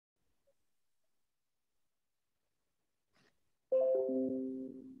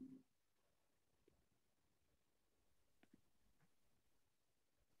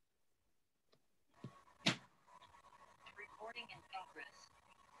Recording in progress.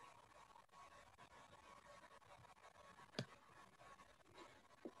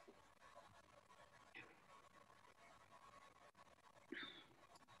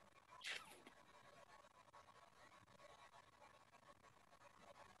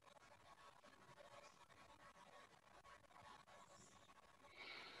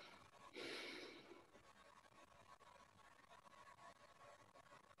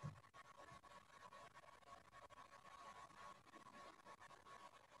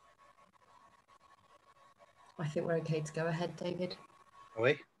 I think we're okay to go ahead, David. Are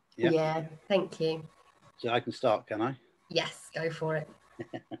we? Yeah. Yeah, thank you. So I can start, can I? Yes, go for it.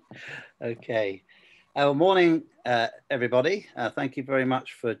 Okay. Well, morning, everybody. Thank you very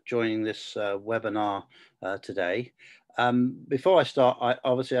much for joining this webinar today. Before I start,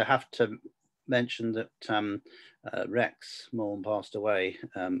 I have to mention that Rex Morn passed away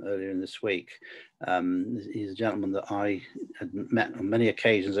earlier in this week. He's a gentleman that I had met on many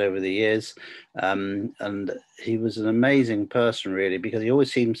occasions over the years, and he was an amazing person, really, because he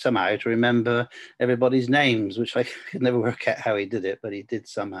always seemed somehow to remember everybody's names, which I could never work out how he did it, but he did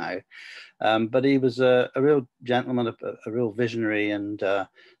somehow. But he was a real gentleman, a real visionary, and a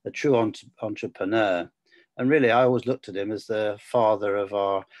true entrepreneur. And really, I always looked at him as the father of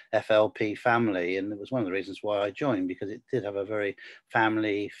our FLP family. And it was one of the reasons why I joined, because it did have a very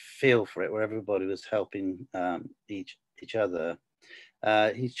family feel for it, where everybody was helping each other.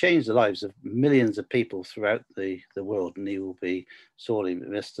 He's changed the lives of millions of people throughout the world, and he will be sorely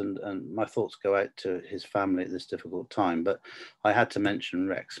missed. And my thoughts go out to his family at this difficult time. But I had to mention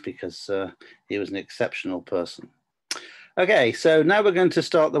Rex because he was an exceptional person. Okay, so now we're going to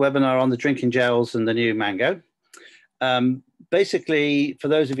start the webinar on the drinking gels and the new mango. Basically, for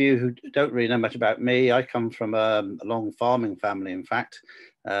those of you who don't really know much about me, I come from a long farming family, in fact,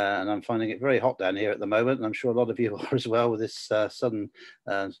 and I'm finding it very hot down here at the moment, and I'm sure a lot of you are as well with this sudden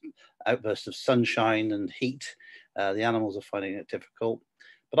outburst of sunshine and heat. The animals are finding it difficult.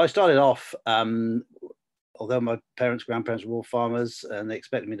 But I started off, although my parents, grandparents were all farmers and they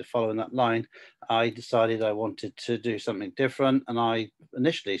expected me to follow in that line, I decided I wanted to do something different. And I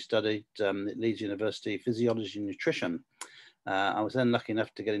initially studied at Leeds University physiology and nutrition. I was then lucky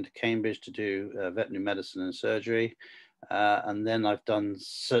enough to get into Cambridge to do veterinary medicine and surgery. And then I've done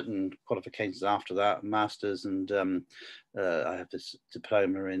certain qualifications after that, masters, and I have this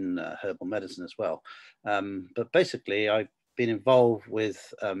diploma in herbal medicine as well. But basically, I've been involved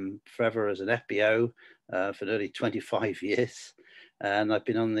with forever as an FBO for nearly 25 years. And I've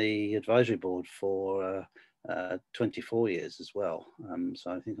been on the advisory board for 24 years as well.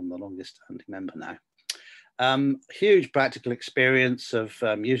 So I think I'm the longest standing member now. Huge practical experience of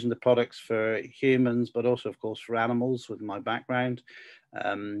using the products for humans, but also, of course, for animals with my background.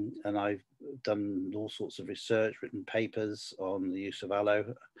 And I've done all sorts of research, written papers on the use of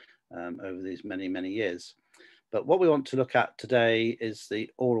aloe over these many, many years. But what we want to look at today is the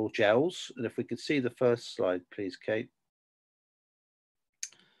oral gels. And if we could see the first slide, please, Kate.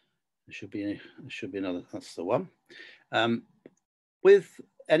 There should be another, that's the one. With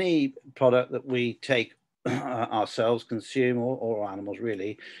any product that we take ourselves, consume, or animals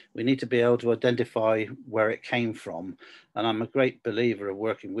really, we need to be able to identify where it came from. And I'm a great believer of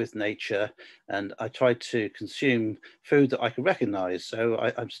working with nature, and I try to consume food that I can recognize. So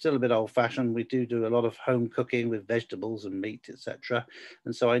I'm still a bit old-fashioned. We do a lot of home cooking with vegetables and meat, etc.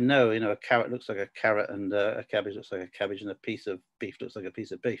 And so I know, a carrot looks like a carrot, and a cabbage looks like a cabbage, and a piece of beef looks like a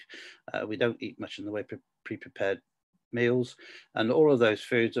piece of beef. We don't eat much in the way of pre-prepared meals, and all of those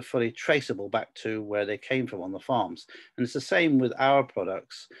foods are fully traceable back to where they came from on the farms. And it's the same with our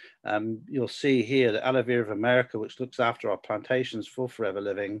products. You'll see here that Aloe Vera of America, which looks after our plantations for Forever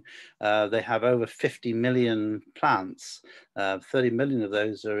Living, they have over 50 million plants. 30 million of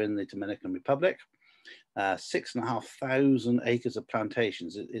those are in the Dominican Republic. 6,500 acres of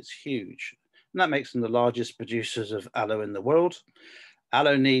plantations. It's huge. And that makes them the largest producers of aloe in the world.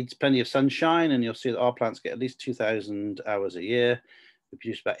 Aloe needs plenty of sunshine, and you'll see that our plants get at least 2,000 hours a year. We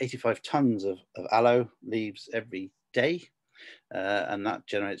produce about 85 tons of aloe leaves every day, and that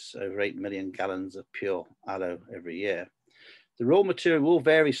generates over 8 million gallons of pure aloe every year. The raw material will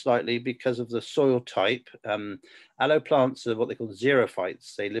vary slightly because of the soil type. Aloe plants are what they call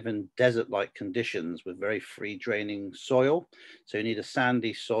xerophytes. They live in desert-like conditions with very free draining soil. So you need a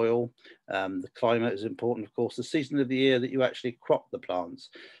sandy soil. The climate is important, of course, the season of the year that you actually crop the plants,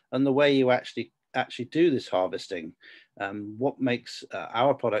 and the way you actually do this harvesting. What makes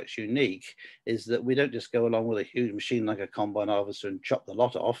our products unique is that we don't just go along with a huge machine like a combine harvester and chop the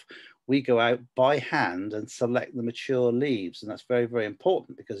lot off. We go out by hand and select the mature leaves. And that's very, very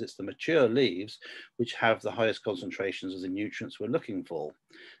important because it's the mature leaves which have the highest concentrations of the nutrients we're looking for.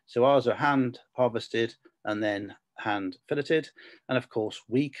 So ours are hand harvested and then hand filleted. And of course,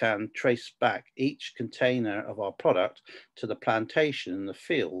 we can trace back each container of our product to the plantation in the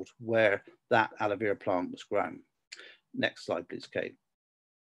field where that aloe vera plant was grown. Next slide, please, Kate.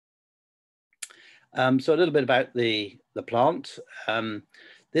 So a little bit about the plant.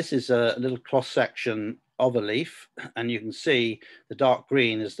 This is a little cross section of a leaf, and you can see the dark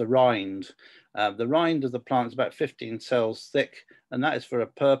green is the rind. The rind of the plant is about 15 cells thick, and that is for a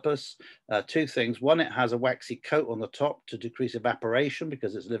purpose. Two things. One, it has a waxy coat on the top to decrease evaporation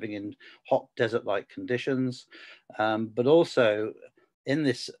because it's living in hot desert-like conditions. But also in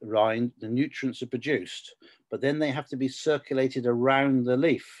this rind, the nutrients are produced, but then they have to be circulated around the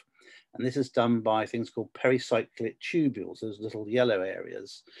leaf. And this is done by things called pericyclic tubules, those little yellow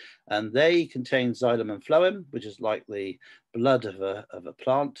areas. And they contain xylem and phloem, which is like the blood of a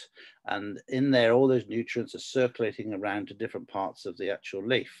plant. And in there, all those nutrients are circulating around to different parts of the actual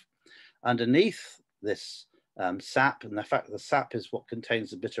leaf. Underneath this sap, and the fact that the sap is what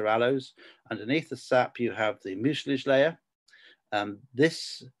contains the bitter aloes, underneath the sap, you have the mucilage layer.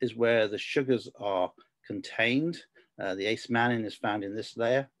 This is where the sugars are contained. The ace-mannin is found in this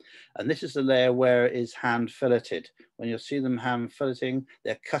layer. And this is the layer where it is hand filleted. When you'll see them hand filleting,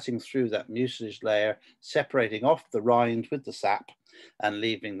 they're cutting through that mucilage layer, separating off the rind with the sap and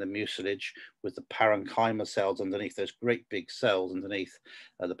leaving the mucilage with the parenchyma cells underneath, those great big cells underneath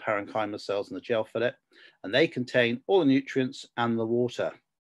the parenchyma cells in the gel fillet. And they contain all the nutrients and the water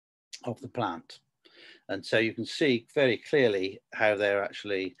of the plant. And so you can see very clearly how they're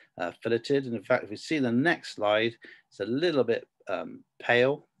actually filleted. And in fact, if we see the next slide, it's a little bit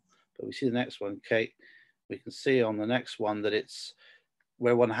pale, but we see the next one, Kate, we can see on the next one that it's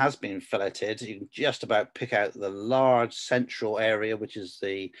where one has been filleted. You can just about pick out the large central area, which is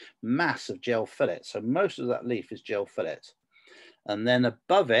the mass of gel fillet. So most of that leaf is gel fillet. And then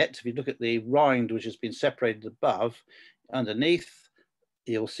above it, if you look at the rind, which has been separated above, underneath,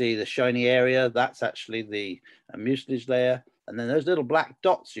 you'll see the shiny area. That's actually the mucilage layer. And then those little black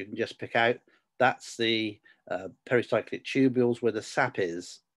dots you can just pick out, that's the pericyclic tubules where the sap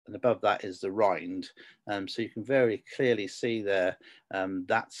is. And above that is the rind. So you can very clearly see there,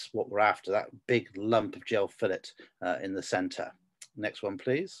 that's what we're after, that big lump of gel fillet in the center. Next one,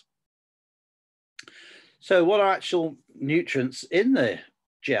 please. So what are actual nutrients in the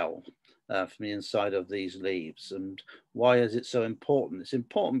gel from the inside of these leaves, and why is it so important? It's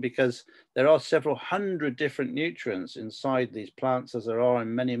important because there are several hundred different nutrients inside these plants, as there are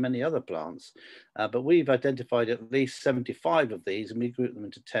in many, many other plants. But we've identified at least 75 of these, and we group them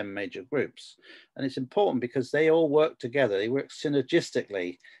into 10 major groups. And it's important because they all work together. They work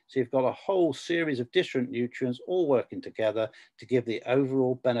synergistically. So you've got a whole series of different nutrients all working together to give the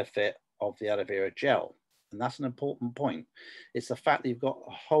overall benefit of the aloe vera gel. And that's an important point. It's the fact that you've got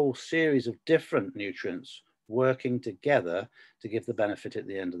a whole series of different nutrients working together to give the benefit at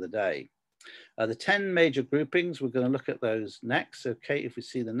the end of the day. The 10 major groupings, we're going to look at those next. So Kate, if we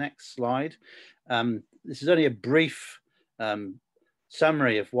see the next slide, this is only a brief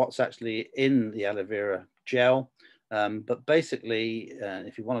summary of what's actually in the aloe vera gel. But basically,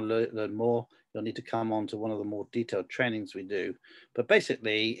 if you want to learn more, you'll need to come on to one of the more detailed trainings we do. But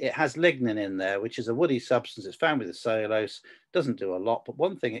basically, it has lignin in there, which is a woody substance. It's found with the cellulose, doesn't do a lot. But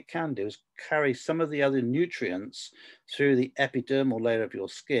one thing it can do is carry some of the other nutrients through the epidermal layer of your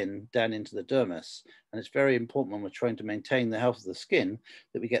skin down into the dermis. And it's very important when we're trying to maintain the health of the skin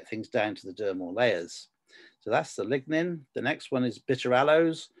that we get things down to the dermal layers. So that's the lignin. The next one is bitter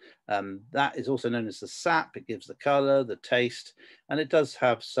aloes. That is also known as the sap. It gives the color, the taste, and it does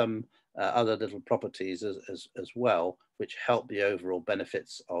have some other little properties as well, which help the overall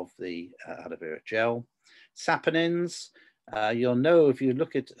benefits of the aloe vera gel. Saponins, you'll know if you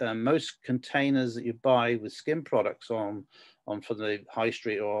look at most containers that you buy with skin products on from the high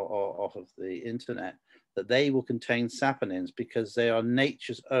street or off of the internet, that they will contain saponins because they are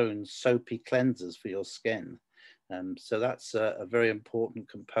nature's own soapy cleansers for your skin. So that's a very important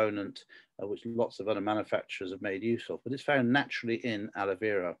component which lots of other manufacturers have made use of, but it's found naturally in aloe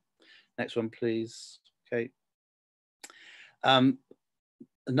vera. Next one, please, Kate. A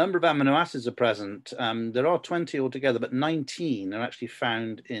number of amino acids are present. There are 20 altogether, but 19 are actually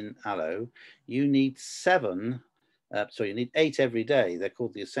found in aloe. You need 8 every day. They're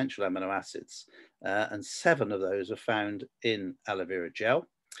called the essential amino acids. And 7 of those are found in aloe vera gel.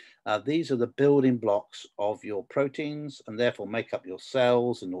 These are the building blocks of your proteins and therefore make up your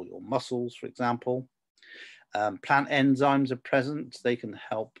cells and all your muscles, for example. Plant enzymes are present. They can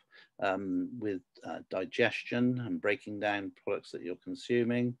help with digestion and breaking down products that you're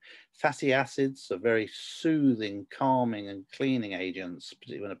consuming. Fatty acids are very soothing, calming and cleaning agents,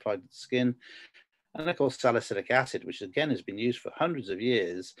 particularly when applied to the skin. And of course, salicylic acid, which again has been used for hundreds of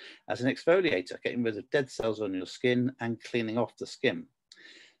years as an exfoliator, getting rid of dead cells on your skin and cleaning off the skin.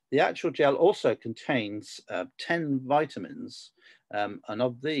 The actual gel also contains 10 vitamins, and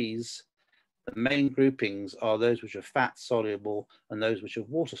of these, the main groupings are those which are fat soluble and those which are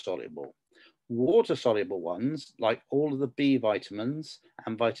water soluble. Water soluble ones, like all of the B vitamins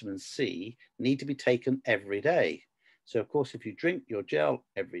and vitamin C, need to be taken every day. So of course, if you drink your gel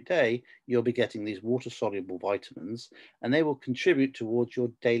every day, you'll be getting these water soluble vitamins and they will contribute towards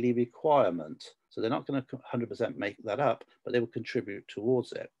your daily requirement. So they're not going to 100% make that up, but they will contribute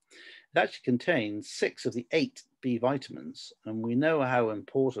towards it. It actually contains 6 of the 8 B vitamins, and we know how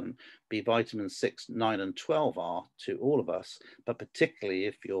important B vitamins 6, 9, and 12 are to all of us, but particularly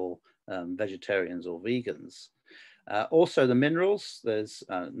if you're vegetarians or vegans. Also the minerals, there's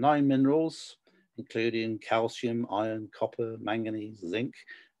 9 minerals, including calcium, iron, copper, manganese, zinc,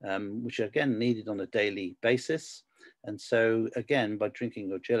 which are again needed on a daily basis. And so again, by drinking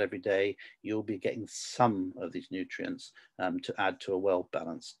your gel every day, you'll be getting some of these nutrients to add to a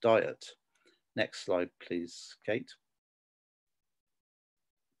well-balanced diet. Next slide, please, Kate.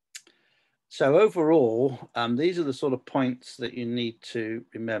 So overall, these are the sort of points that you need to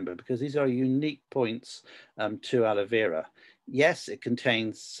remember, because these are unique points to aloe vera. Yes, it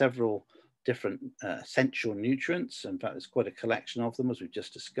contains several different essential nutrients. In fact, there's quite a collection of them, as we've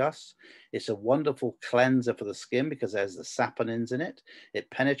just discussed. It's a wonderful cleanser for the skin because there's the saponins in it. It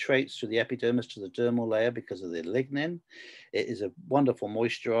penetrates through the epidermis to the dermal layer because of the lignin. It is a wonderful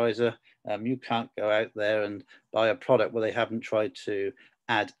moisturizer. You can't go out there and buy a product where they haven't tried to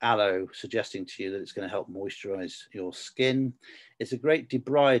add aloe, suggesting to you that it's going to help moisturize your skin. It's a great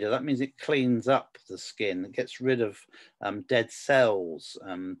debrider. That means it cleans up the skin. It gets rid of dead cells,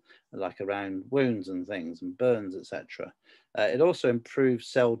 like around wounds and things and burns, etc. It also improves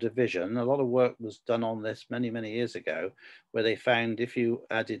cell division. A lot of work was done on this many, many years ago, where they found if you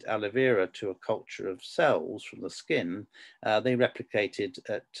added aloe vera to a culture of cells from the skin, they replicated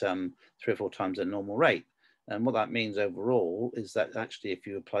at 3 or 4 times their normal rate. And what that means overall is that actually if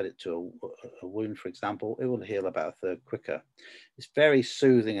you applied it to a wound, for example, it will heal about 1/3 quicker. It's very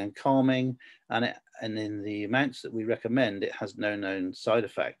soothing and calming, and in the amounts that we recommend, it has no known side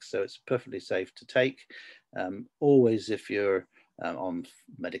effects. So it's perfectly safe to take. Always, if you're on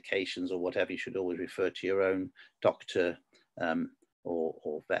medications or whatever, you should always refer to your own doctor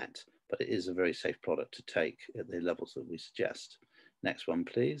or vet. But it is a very safe product to take at the levels that we suggest. Next one,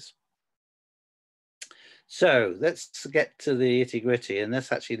 please. So let's get to the itty gritty and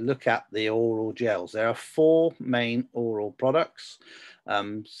let's actually look at the oral gels. There are 4 main oral products.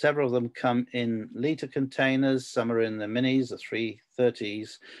 Several of them come in litre containers. Some are in the minis, the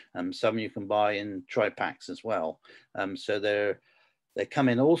 330s. Some you can buy in tri-packs as well. So they come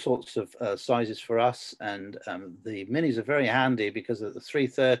in all sorts of sizes for us, and the minis are very handy because at the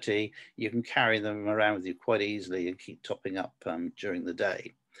 330 you can carry them around with you quite easily and keep topping up during the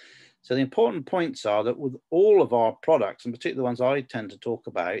day. So the important points are that with all of our products, and particularly the ones I tend to talk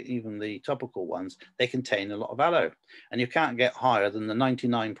about, even the topical ones, they contain a lot of aloe. And you can't get higher than the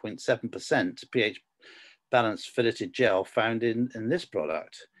 99.7% pH balanced filleted gel found in this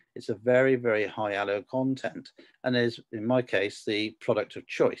product. It's a very, very high aloe content and is, in my case, the product of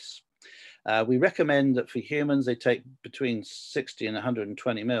choice. We recommend that for humans, they take between 60 and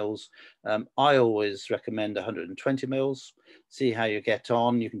 120 mils. I always recommend 120 mils. See how you get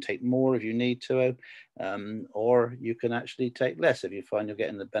on. You can take more if you need to, or you can actually take less if you find you're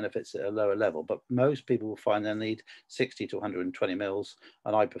getting the benefits at a lower level. But most people will find they'll need 60 to 120 mils,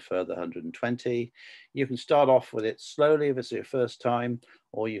 and I prefer the 120. You can start off with it slowly if it's your first time,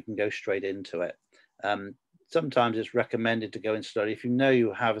 or you can go straight into it. Sometimes it's recommended to go in slowly. If you know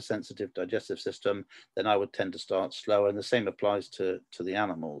you have a sensitive digestive system, then I would tend to start slower, and the same applies to the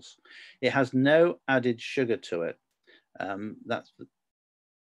animals. It has no added sugar to it. That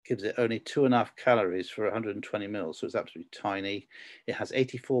gives it only 2.5 calories for 120 mils, so it's absolutely tiny. It has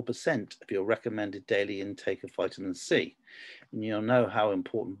 84% of your recommended daily intake of vitamin C. And you'll know how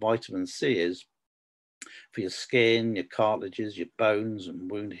important vitamin C is for your skin, your cartilages, your bones, and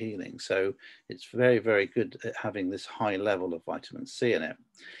wound healing. So it's very, very good at having this high level of vitamin C in it.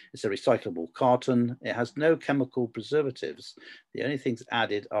 It's a recyclable carton. It has no chemical preservatives. The only things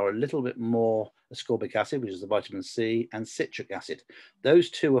added are a little bit more ascorbic acid, which is the vitamin C, and citric acid. Those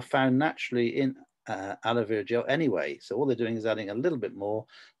two are found naturally in aloe vera gel anyway. So all they're doing is adding a little bit more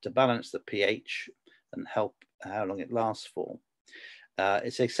to balance the pH and help how long it lasts for.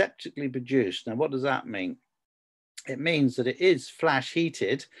 It's aseptically produced. Now, what does that mean? It means that it is flash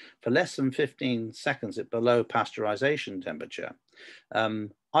heated for less than 15 seconds at below pasteurization temperature.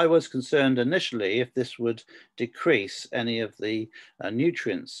 I was concerned initially if this would decrease any of the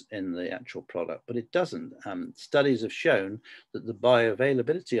nutrients in the actual product, but it doesn't. Studies have shown that the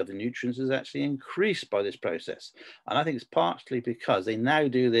bioavailability of the nutrients is actually increased by this process. And I think it's partly because they now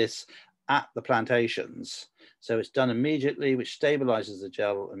do this at the plantations. So it's done immediately, which stabilizes the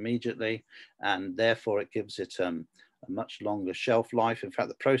gel immediately, and therefore it gives it a much longer shelf life. In fact,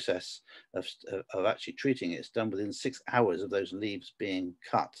 the process of actually treating it is done within 6 hours of those leaves being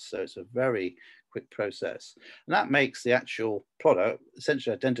cut. So it's a very quick process. And that makes the actual product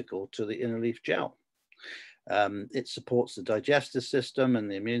essentially identical to the inner leaf gel. It supports the digestive system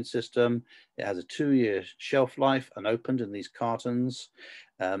and the immune system. It has a 2-year shelf life unopened in these cartons.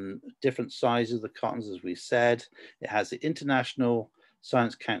 Different sizes of the cartons, as we said. It has the International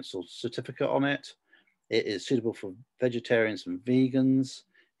Science Council certificate on it. It is suitable for vegetarians and vegans.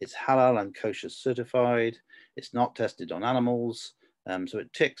 It's halal and kosher certified. It's not tested on animals. So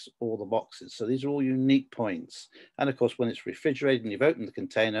it ticks all the boxes. So these are all unique points. And of course, when it's refrigerated and you've opened the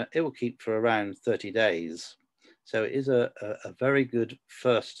container, it will keep for around 30 days. So it is a very good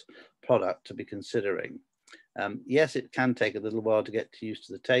first product to be considering. Yes, it can take a little while to get used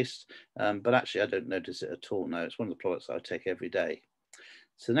to the taste, but actually I don't notice it at all now. It's one of the products I take every day.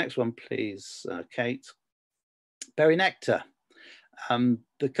 So next one, please, Kate. Berry nectar.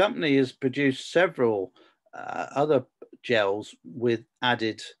 The company has produced several other gels with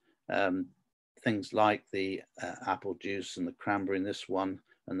added things like the apple juice and the cranberry in this one,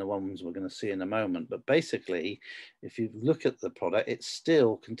 and the ones we're going to see in a moment. But basically, if you look at the product, it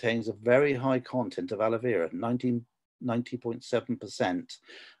still contains a very high content of aloe vera, 90.7%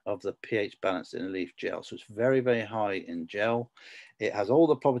 of the pH balanced in a leaf gel. So it's very, very high in gel. It has all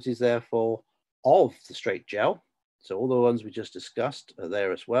the properties, therefore, of the straight gel. So all the ones we just discussed are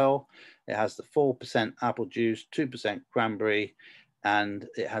there as well. It has the 4% apple juice, 2% cranberry, and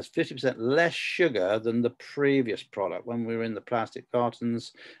it has 50% less sugar than the previous product. When we were in the plastic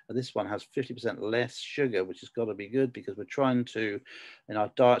cartons, this one has 50% less sugar, which has got to be good because we're trying to, in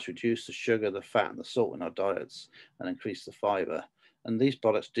our diets, reduce the sugar, the fat, and the salt in our diets and increase the fiber. And these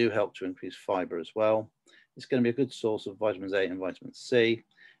products do help to increase fiber as well. It's going to be a good source of vitamins A and vitamin C.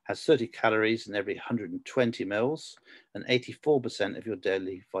 Has 30 calories in every 120 mils and 84% of your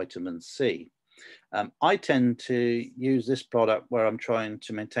daily vitamin C. I tend to use this product where I'm trying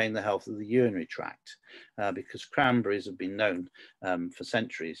to maintain the health of the urinary tract because cranberries have been known for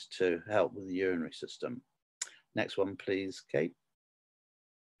centuries to help with the urinary system. Next one, please, Kate.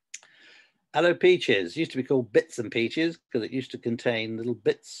 Aloe peaches used to be called bits and peaches because it used to contain little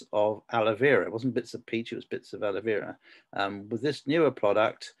bits of aloe vera. It wasn't bits of peach, it was bits of aloe vera. With this newer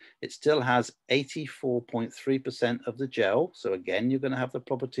product, it still has 84.3% of the gel. So again, you're going to have the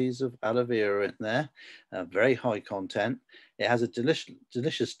properties of aloe vera in there, very high content. It has a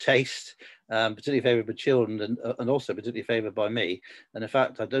delicious taste, particularly favoured by children and also particularly favoured by me. And in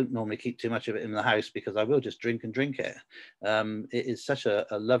fact, I don't normally keep too much of it in the house because I will just drink it. It is such a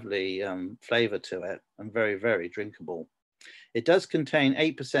lovely flavour to it and very, very drinkable. It does contain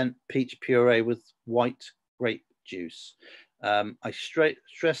 8% peach puree with white grape juice. I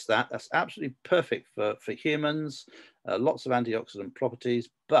stress that that's absolutely perfect for humans, lots of antioxidant properties,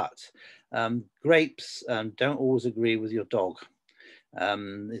 but grapes don't always agree with your dog.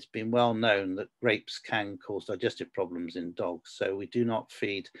 It's been well known that grapes can cause digestive problems in dogs, so we do not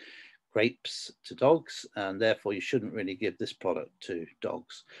feed grapes to dogs, and therefore you shouldn't really give this product to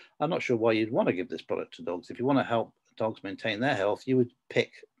dogs. I'm not sure why you'd want to give this product to dogs. If you want to help dogs maintain their health, you would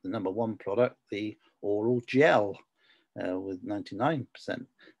pick the #1 product, the oral gel, with 99%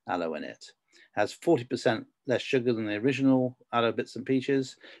 aloe in it. Has 40% less sugar than the original aloe bits and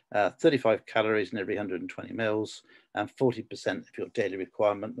peaches, 35 calories in every 120 mils, and 40% of your daily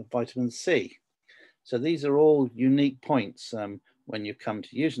requirement of vitamin C. So these are all unique points when you come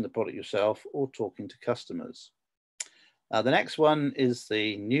to using the product yourself or talking to customers. The next one is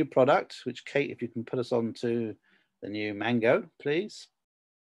the new product, which Kate, if you can put us on to the new mango, please.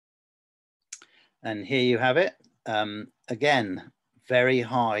 And here you have it. Again, very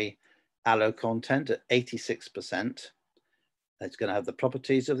high aloe content at 86%. It's going to have the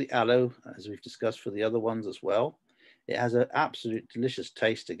properties of the aloe, as we've discussed for the other ones as well. It has an absolute delicious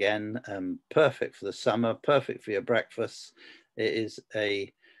taste again, perfect for the summer, perfect for your breakfast. It is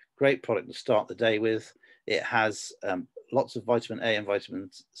a great product to start the day with. It has lots of vitamin A and vitamin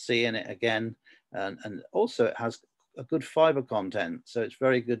C in it again, and also it has a good fiber content, so it's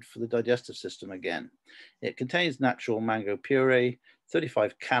very good for the digestive system again. It contains natural mango puree,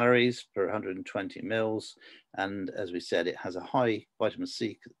 35 calories per 120 mils, and as we said, it has a high vitamin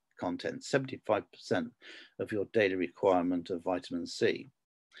C content, 75% of your daily requirement of vitamin C.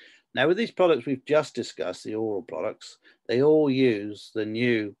 Now, with these products we've just discussed, the oral products, they all use the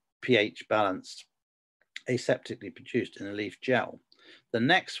new pH balanced, aseptically produced in a leaf gel. The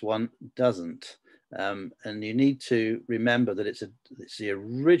next one doesn't, and you need to remember that it's the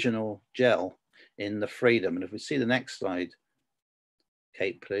original gel in the Freedom. And if we see the next slide,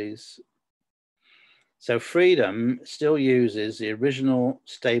 Kate, please. So Freedom still uses the original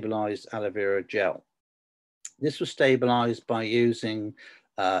stabilized aloe vera gel. This was stabilized by using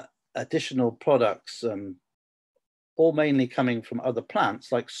additional products, all mainly coming from other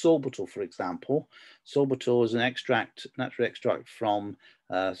plants, like sorbitol, for example. Sorbitol is an extract, natural extract from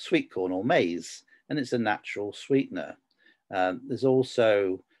sweet corn or maize, and it's a natural sweetener. There's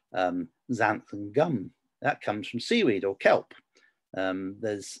also xanthan gum. That comes from seaweed or kelp.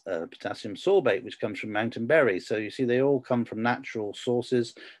 There's potassium sorbate, which comes from mountain berries. So you see, they all come from natural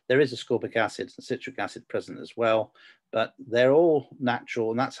sources. There is ascorbic acid and citric acid present as well, but they're all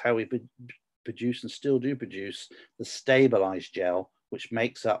natural, and that's how we produce and still do produce the stabilized gel, which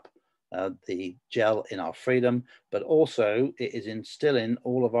makes up the gel in our Freedom, but also it is still in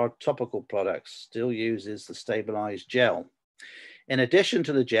all of our topical products, still uses the stabilized gel. In addition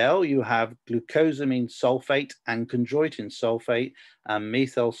to the gel, you have glucosamine sulfate and chondroitin sulfate and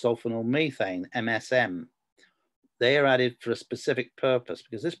methyl sulfonyl methane, MSM. They are added for a specific purpose,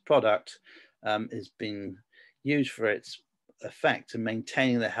 because this product has been used for its effect in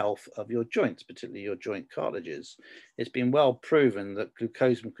maintaining the health of your joints, particularly your joint cartilages. It's been well proven that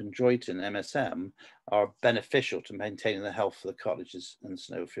glucosamine, chondroitin, MSM are beneficial to maintaining the health of the cartilages and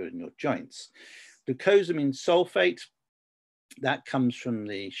synovial fluid in your joints. Glucosamine sulfate, that comes from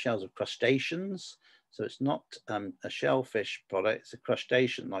the shells of crustaceans. So it's not a shellfish product, it's a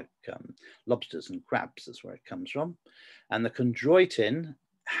crustacean like lobsters and crabs, that's where it comes from. And the chondroitin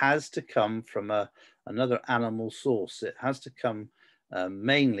has to come from another animal source. It has to come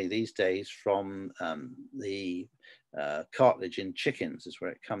mainly these days from the cartilage in chickens, is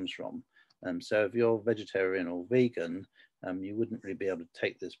where it comes from. So if you're vegetarian or vegan, you wouldn't really be able to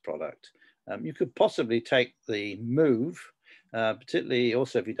take this product. You could possibly take the Move, particularly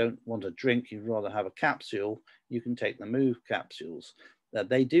also if you don't want a drink, you'd rather have a capsule, you can take the Move capsules.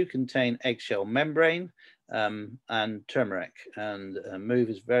 They do contain eggshell membrane and turmeric, and Move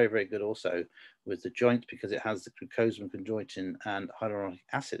is very, very good also with the joints because it has the glucosamine, chondroitin and hyaluronic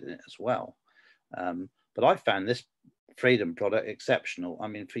acid in it as well. But I found this Freedom product exceptional. I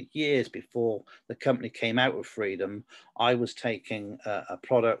mean, for years before the company came out with Freedom, I was taking a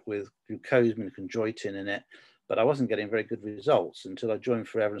product with glucosamine and chondroitin in it, but I wasn't getting very good results until I joined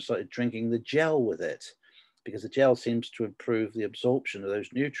Forever and started drinking the gel with it, because the gel seems to improve the absorption of those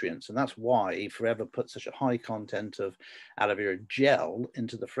nutrients. And that's why Forever put such a high content of aloe vera gel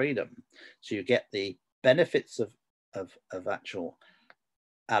into the Freedom. So you get the benefits of actual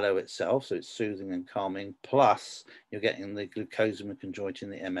aloe itself, so it's soothing and calming, plus you're getting the glucosamine, chondroitin,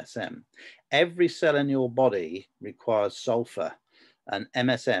 the MSM. Every cell in your body requires sulfur, and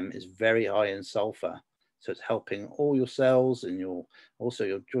MSM is very high in sulfur. So it's helping all your cells and also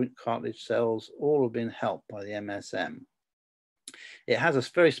your joint cartilage cells, all have been helped by the MSM. It has a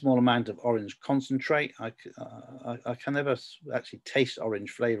very small amount of orange concentrate. I can never actually taste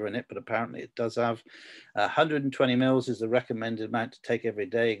orange flavor in it, but apparently it does have. 120 mils is the recommended amount to take every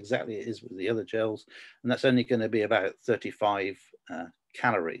day, exactly it is with the other gels, and that's only going to be about 35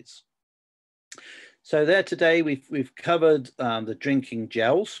 calories. So there today, we've covered the drinking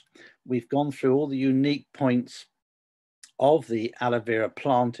gels. We've gone through all the unique points of the aloe vera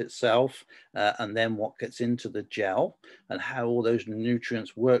plant itself, and then what gets into the gel and how all those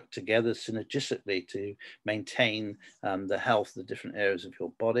nutrients work together synergistically to maintain the health of the different areas of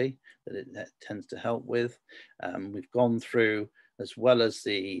your body that it tends to help with. We've gone through, as well as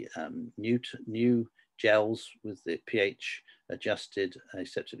the new gels with the pH adjusted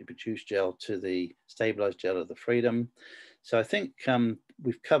aseptically produced gel to the stabilized gel of the Freedom. So I think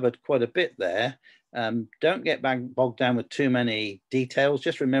we've covered quite a bit there. Don't get bogged down with too many details.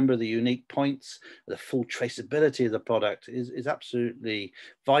 Just remember the unique points. The full traceability of the product is absolutely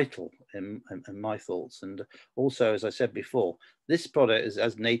vital in my thoughts. And also, as I said before, this product is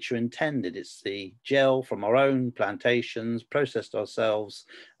as nature intended. It's the gel from our own plantations, processed ourselves,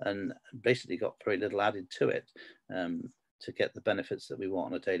 and basically got very little added to it to get the benefits that we want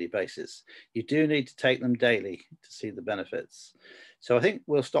on a daily basis. You do need to take them daily to see the benefits. So I think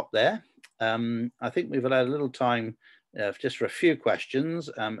we'll stop there. I think we've allowed a little time just for a few questions.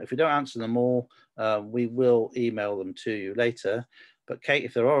 If we don't answer them all, we will email them to you later. But Kate,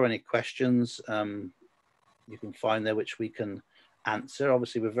 if there are any questions, you can find there which we can answer.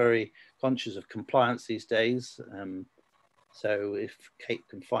 Obviously, we're very conscious of compliance these days. So if Kate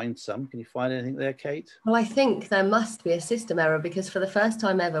can find some, can you find anything there, Kate? Well, I think there must be a system error because for the first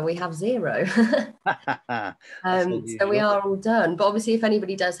time ever, we have 0. So we are all done. But obviously, if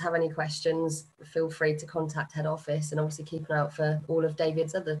anybody does have any questions, feel free to contact head office, and obviously keep an eye out for all of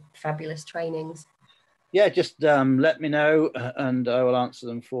David's other fabulous trainings. Yeah, just let me know and I will answer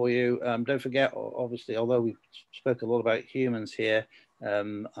them for you. Don't forget, obviously, although we spoke a lot about humans here,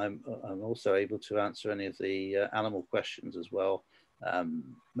 I'm also able to answer any of the animal questions as well.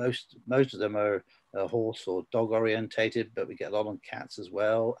 Most of them are horse or dog orientated, but we get a lot on cats as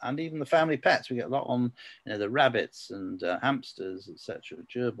well, and even the family pets. We get a lot on, the rabbits and hamsters, etc.,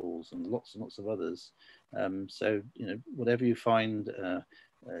 gerbils, and lots of others. So whatever you find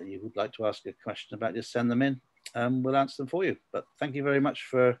you would like to ask a question about, just send them in. We'll answer them for you. But thank you very much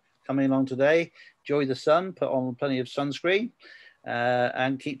for coming along today. Enjoy the sun, put on plenty of sunscreen,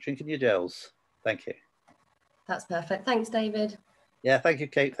 and keep drinking your gels. Thank you. That's perfect. Thanks, David. Yeah, thank you,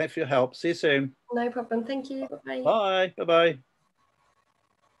 Kate. Thanks for your help. See you soon. No problem. Thank you. Bye-bye. Bye. Bye-bye.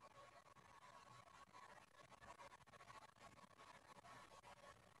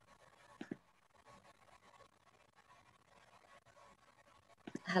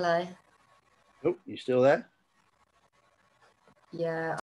 Hello. Oh, you still there? Yeah.